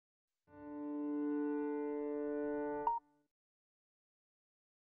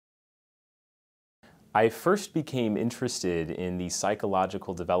I first became interested in the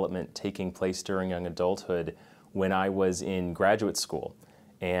psychological development taking place during young adulthood when I was in graduate school.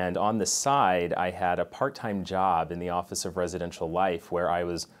 And on the side, I had a part-time job in the Office of Residential Life where I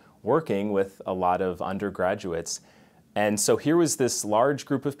was working with a lot of undergraduates. And so here was this large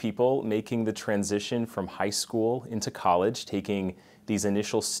group of people making the transition from high school into college, taking these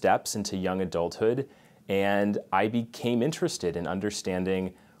initial steps into young adulthood. And I became interested in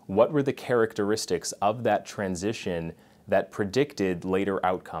understanding what were the characteristics of that transition that predicted later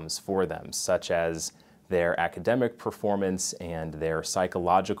outcomes for them, such as their academic performance and their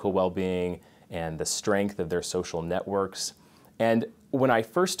psychological well-being and the strength of their social networks. And when I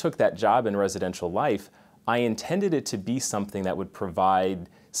first took that job in residential life, I intended it to be something that would provide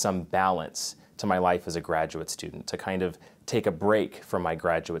some balance to my life as a graduate student, to kind of take a break from my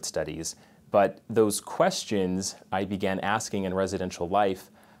graduate studies. But those questions I began asking in residential life,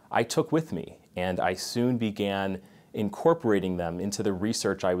 I took with me, and I soon began incorporating them into the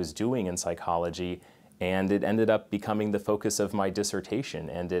research I was doing in psychology, and it ended up becoming the focus of my dissertation,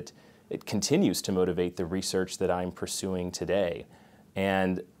 and it continues to motivate the research that I'm pursuing today.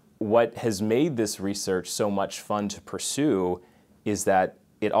 And what has made this research so much fun to pursue is that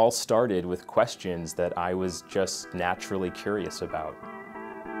it all started with questions that I was just naturally curious about.